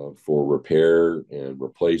for repair and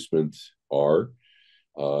replacement are.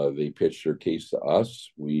 They pitch their case to us.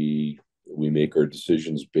 We make our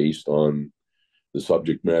decisions based on the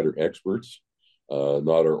subject matter experts,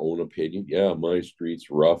 not our own opinion. Yeah, my street's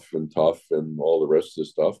rough and tough and all the rest of the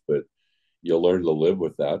stuff, but you'll learn to live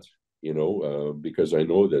with that, because I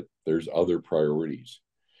know that there's other priorities.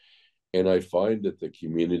 And I find that the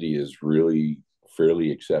community is really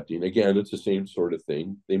fairly accepting. Again, it's the same sort of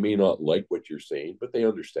thing. They may not like what you're saying, but they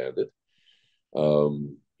understand it.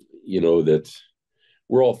 That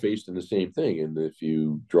we're all facing the same thing. And if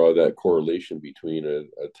you draw that correlation between a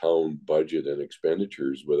town budget and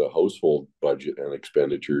expenditures with a household budget and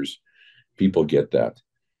expenditures, people get that,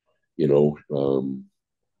 you know.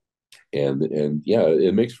 And yeah,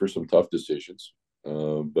 it makes for some tough decisions.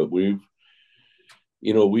 But we've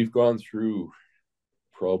gone through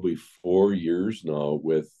probably 4 years now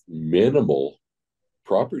with minimal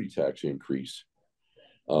property tax increase.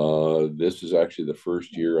 This is actually the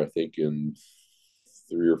first year, I think, in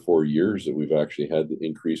 3 or 4 years that we've actually had to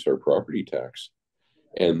increase our property tax.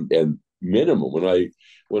 And minimum, when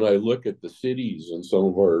I look at the cities and some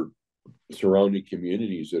of our surrounding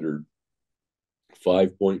communities that are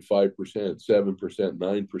 5.5%, 7%,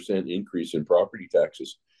 9% increase in property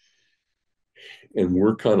taxes, and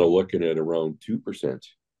we're kind of looking at around 2%.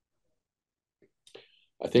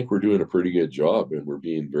 I think we're doing a pretty good job, and we're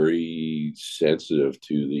being very sensitive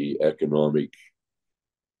to the economic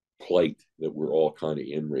plight that we're all kind of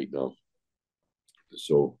in right now.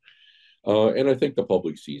 So, and I think the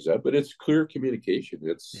public sees that, but it's clear communication.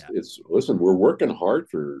 Yeah. It's listen, we're working hard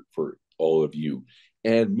for all of you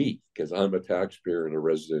and me, because I'm a taxpayer and a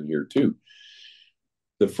resident here too.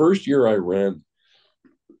 The first year I ran,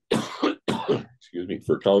 excuse me,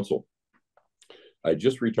 for council, I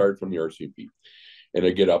just retired from the RCMP, and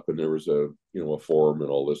I get up and there was a forum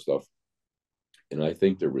and all this stuff, and I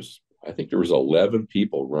think there was 11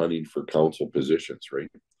 people running for council positions, right?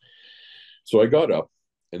 So I got up,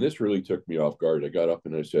 and this really took me off guard. I got up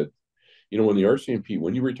and I said, when you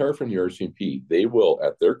retire from the RCMP, they will,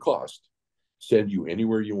 at their cost, send you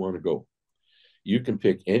anywhere you want to go. You can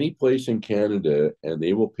pick any place in Canada, and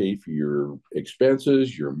they will pay for your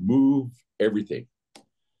expenses, your move, everything.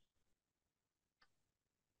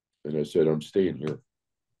 And I said, I'm staying here.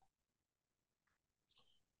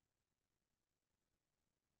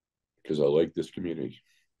 Because I like this community.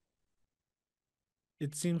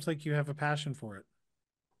 It seems like you have a passion for it.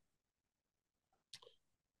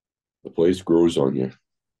 The place grows on you.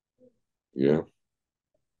 Yeah.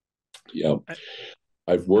 Yeah.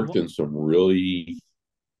 I've worked in some really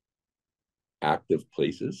active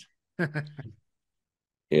places.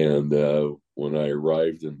 And when I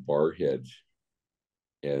arrived in Barrhead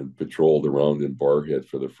and patrolled around in Barrhead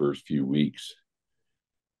for the first few weeks,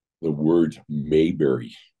 the word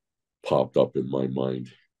Mayberry popped up in my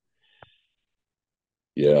mind.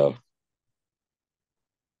 Yeah.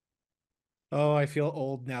 Oh, I feel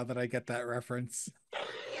old now that I get that reference.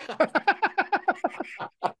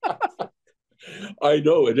 I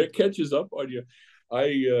know, and it catches up on you.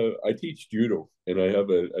 I teach judo, and I have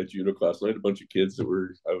a judo class, and I had a bunch of kids I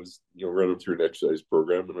was running through an exercise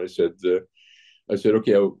program, and I said,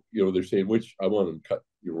 okay, they're saying which I want them cut,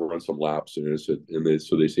 run some laps, and I said,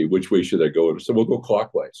 so they say, which way should I go? And I said, we'll go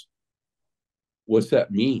clockwise. What's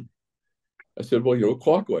that mean? I said, well,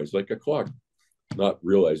 clockwise, like a clock, not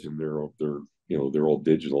realizing they're all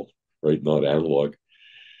digital, right? Not analog.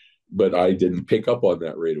 But I didn't pick up on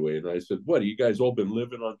that right away. And I said, what, you guys all been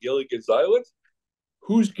living on Gilligan's Island?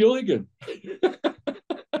 Who's Gilligan?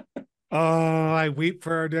 Oh, I weep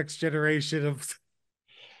for our next generation of.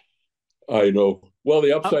 I know. Well,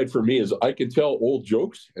 the upside for me is I can tell old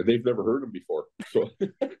jokes, and they've never heard them before. So,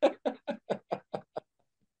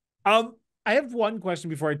 I have one question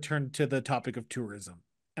before I turn to the topic of tourism,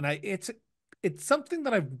 and it's something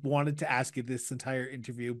that I've wanted to ask you this entire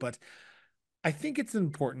interview, but I think it's an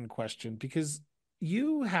important question because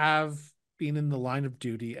you have been in the line of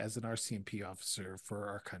duty as an RCMP officer for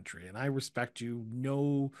our country, and I respect you.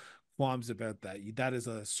 No qualms about that. That is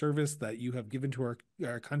a service that you have given to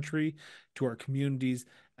our country, to our communities,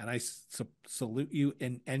 and I salute you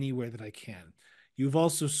in any way that I can. You've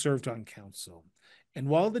also served on council. And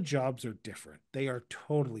while the jobs are different, they are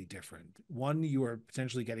totally different. One you are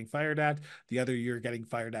potentially getting fired at, the other you're getting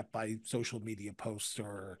fired at by social media posts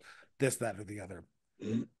or this, that, or the other.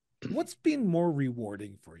 What's been more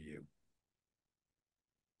rewarding for you?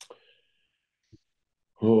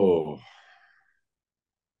 Oh,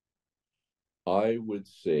 I would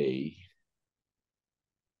say,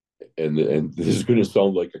 and this is going to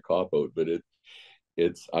sound like a cop out, but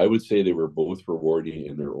I would say they were both rewarding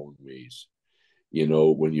in their own ways.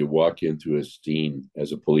 When you walk into a scene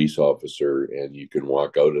as a police officer and you can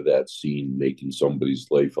walk out of that scene making somebody's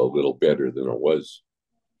life a little better than it was.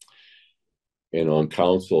 And on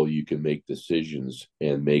council, you can make decisions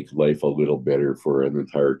and make life a little better for an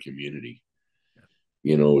entire community.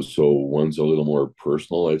 So one's a little more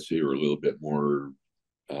personal, I'd say, or a little bit more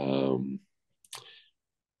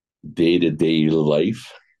day-to-day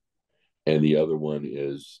life. And the other one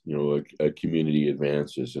is, a community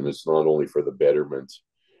advances, and it's not only for the betterment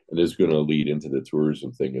and it's going to lead into the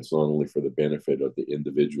tourism thing. It's not only for the benefit of the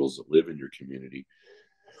individuals that live in your community,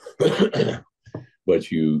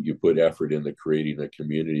 but you put effort into creating a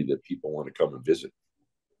community that people want to come and visit.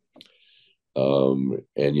 And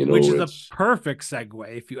Which is a it's perfect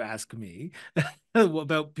segue, if you ask me,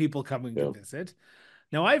 about people coming to yeah. visit.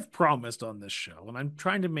 Now, I've promised on this show, and I'm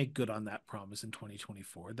trying to make good on that promise in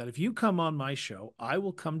 2024, that if you come on my show, I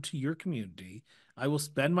will come to your community. I will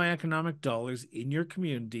spend my economic dollars in your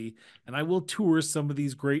community, and I will tour some of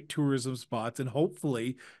these great tourism spots and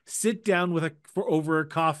hopefully sit down with for over a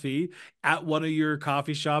coffee at one of your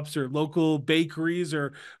coffee shops or local bakeries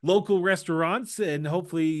or local restaurants. And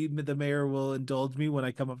hopefully the mayor will indulge me when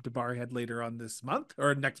I come up to Barrhead later on this month,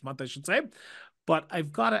 or next month, I should say. But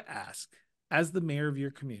I've got to ask, as the mayor of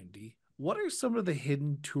your community, what are some of the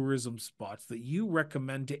hidden tourism spots that you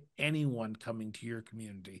recommend to anyone coming to your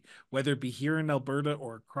community, whether it be here in Alberta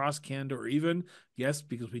or across Canada, or even, yes,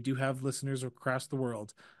 because we do have listeners across the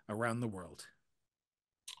world, around the world?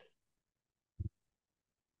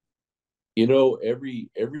 Every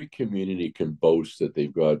community can boast that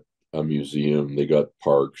they've got a museum, they got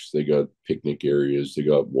parks, they got picnic areas, they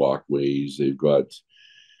got walkways, they've got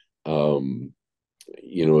um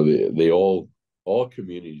they all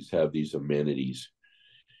communities have these amenities.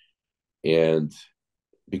 And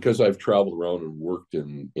because I've traveled around and worked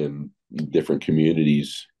in different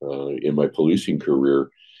communities in my policing career,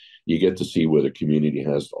 you get to see what a community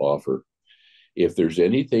has to offer. If there's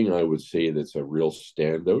anything I would say that's a real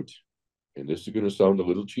standout, and this is going to sound a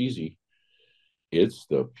little cheesy, it's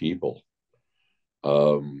the people.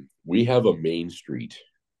 We have a main street.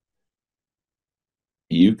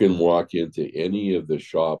 You can walk into any of the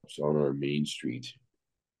shops on our main street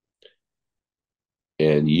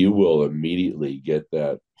and you will immediately get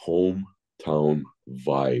that hometown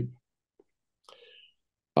vibe.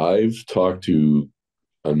 I've talked to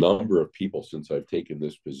a number of people since I've taken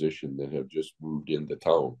this position that have just moved into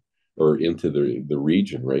town or into the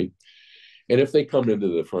region, right? And if they come into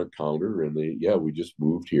the front counter and yeah, we just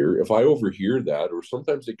moved here. If I overhear that, or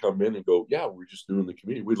sometimes they come in and go, yeah, we're just doing the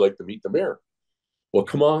community. We'd like to meet the mayor. Well,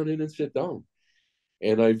 come on in and sit down.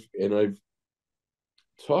 And I've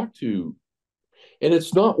talked to, and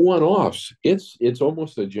it's not one offs. It's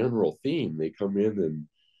almost a general theme. They come in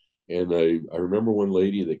and I remember one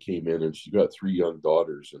lady that came in and she got three young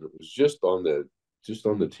daughters, and it was just on the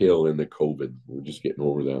tail end of COVID. We're just getting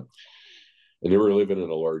over that. And they were living in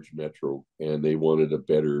a large metro and they wanted a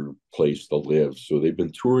better place to live. So they've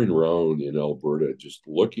been touring around in Alberta just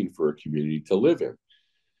looking for a community to live in.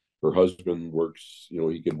 Her husband works,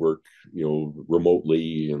 he can work,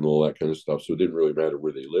 remotely and all that kind of stuff. So it didn't really matter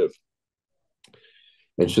where they live.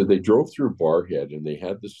 And so they drove through Barrhead and they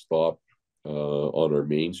had to stop on our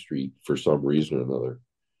main street for some reason or another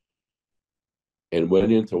and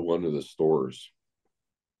went into one of the stores.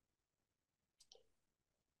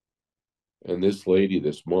 And this lady,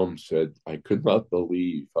 this mom said, I could not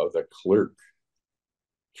believe how the clerk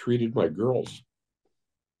treated my girls.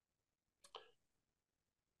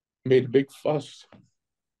 Made a big fuss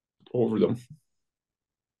over them.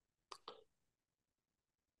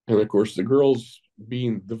 And of course, the girls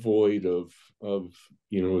being devoid of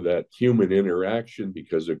that human interaction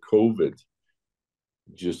because of COVID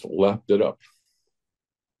just lapped it up.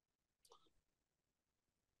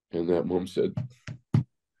 And that mom said,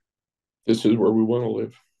 this is where we want to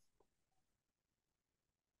live.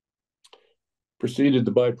 Proceeded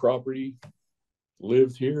to buy property,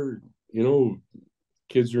 lived here,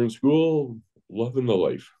 kids are in school, loving the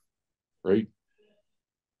life, right?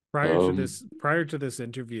 Prior to this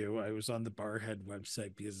interview, I was on the Barrhead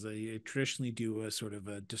website because they traditionally do a sort of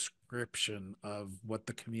a description of what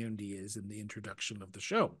the community is in the introduction of the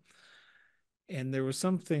show. And there was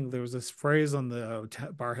this phrase on the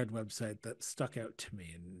Barrhead website that stuck out to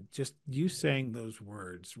me, and just you saying those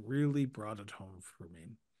words really brought it home for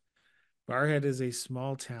me. Barrhead is a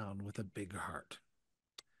small town with a big heart.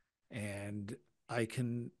 And I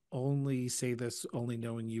can only say this, only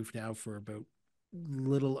knowing you now for about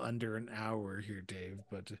little under an hour here, Dave,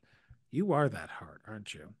 but you are that heart,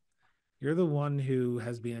 aren't you? You're the one who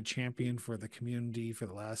has been a champion for the community for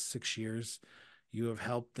the last 6 years. You have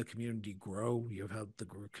helped the community grow. You have helped the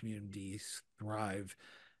community thrive.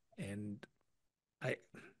 And I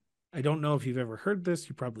I don't know if you've ever heard this,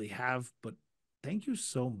 you probably have, but thank you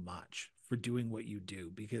so much for doing what you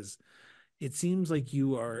do, because it seems like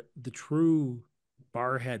you are the true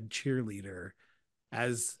Barrhead cheerleader,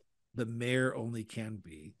 as the mayor only can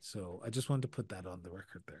be. So I just wanted to put that on the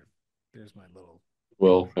record there. There's my little thing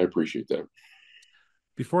Well, there. I appreciate that.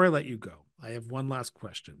 Before I let you go, I have one last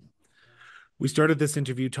question. We started this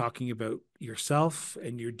interview talking about yourself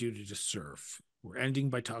and your duty to serve. We're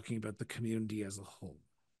ending by talking about the community as a whole.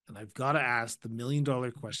 And I've got to ask the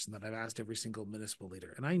 $1,000,000 question that I've asked every single municipal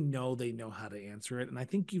leader. And I know they know how to answer it. And I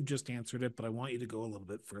think you've just answered it, but I want you to go a little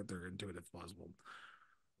bit further into it if possible.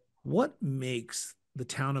 What makes the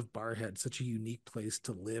town of Barrhead such a unique place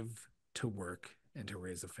to live, to work, and to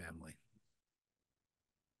raise a family?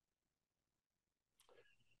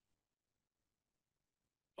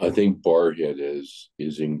 I think Barrhead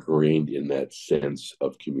is ingrained in that sense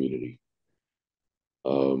of community.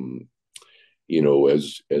 Um,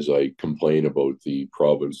 as I complain about the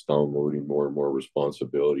province downloading more and more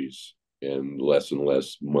responsibilities and less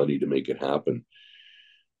money to make it happen,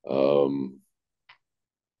 the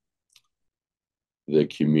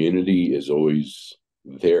community is always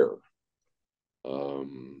there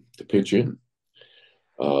to pitch in.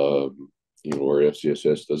 Our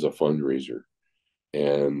FCSS does a fundraiser,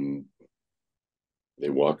 and they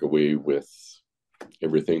walk away with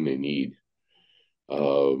everything they need.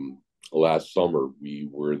 Last summer, we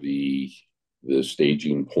were the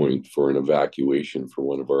staging point for an evacuation for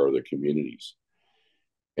one of our other communities.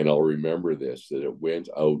 And I'll remember this, that it went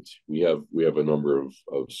out. We have a number of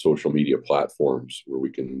social media platforms where we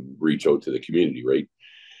can reach out to the community, right?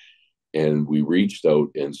 And we reached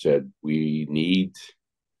out and said, we need,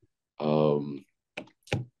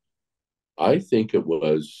 I think it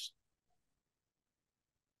was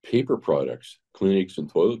paper products, Kleenex and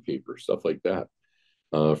toilet paper, stuff like that,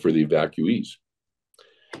 for the evacuees.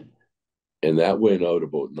 And that went out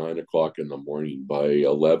about 9 o'clock in the morning. By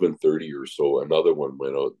 11:30 or so, another one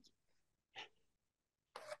went out.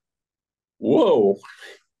 Whoa,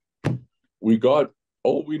 we got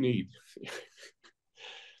all we need.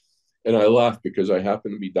 And I laughed because I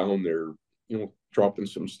happened to be down there, dropping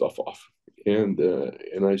some stuff off. And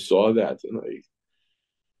I saw that, and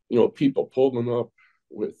people pulling up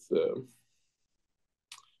with,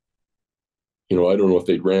 I don't know if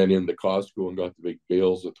they ran into Costco and got the big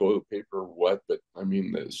bales of toilet paper or what, but I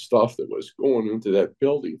mean, the stuff that was going into that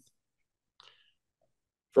building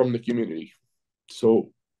from the community.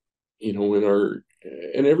 So,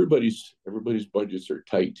 and everybody's budgets are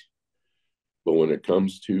tight, but when it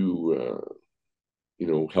comes to,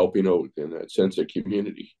 helping out in that sense of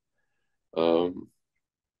community,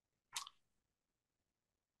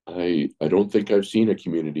 I don't think I've seen a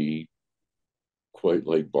community quite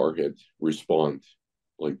like Barrhead respond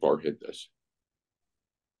like Barrhead does.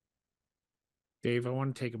 Dave, I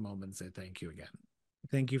want to take a moment and say thank you again.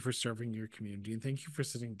 Thank you for serving your community, and thank you for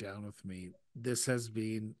sitting down with me. This has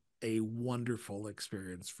been a wonderful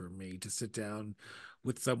experience for me to sit down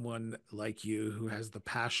with someone like you who has the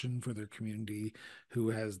passion for their community, who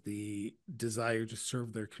has the desire to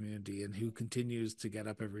serve their community, and who continues to get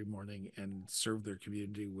up every morning and serve their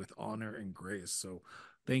community with honor and grace. So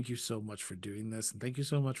thank you so much for doing this, and thank you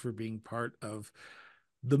so much for being part of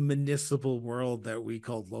the municipal world that we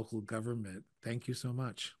call local government. Thank you so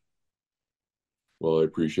much. Well, I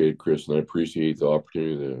appreciate it, Chris, and I appreciate the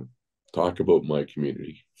opportunity to talk about my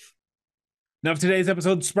community. Now, if today's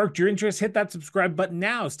episode sparked your interest, hit that subscribe button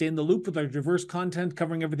now. Stay in the loop with our diverse content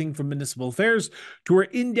covering everything from municipal affairs to our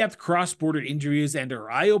in-depth cross-border interviews and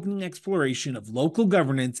our eye-opening exploration of local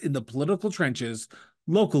governance in the political trenches,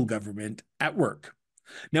 local government at work.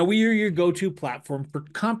 Now, we are your go-to platform for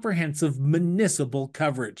comprehensive municipal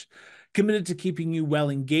coverage, committed to keeping you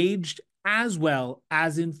well engaged as well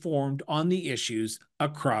as informed on the issues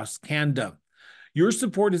across Canada. Your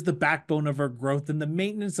support is the backbone of our growth and the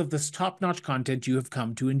maintenance of this top-notch content you have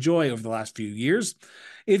come to enjoy over the last few years.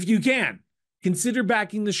 If you can, consider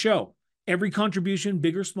backing the show. Every contribution,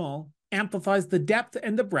 big or small, amplifies the depth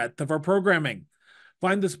and the breadth of our programming.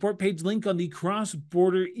 Find the support page link on the Cross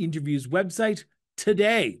Border Interviews website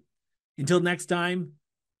today. Until next time,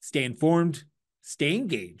 stay informed, stay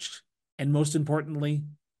engaged, and most importantly,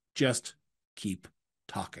 just keep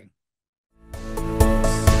talking.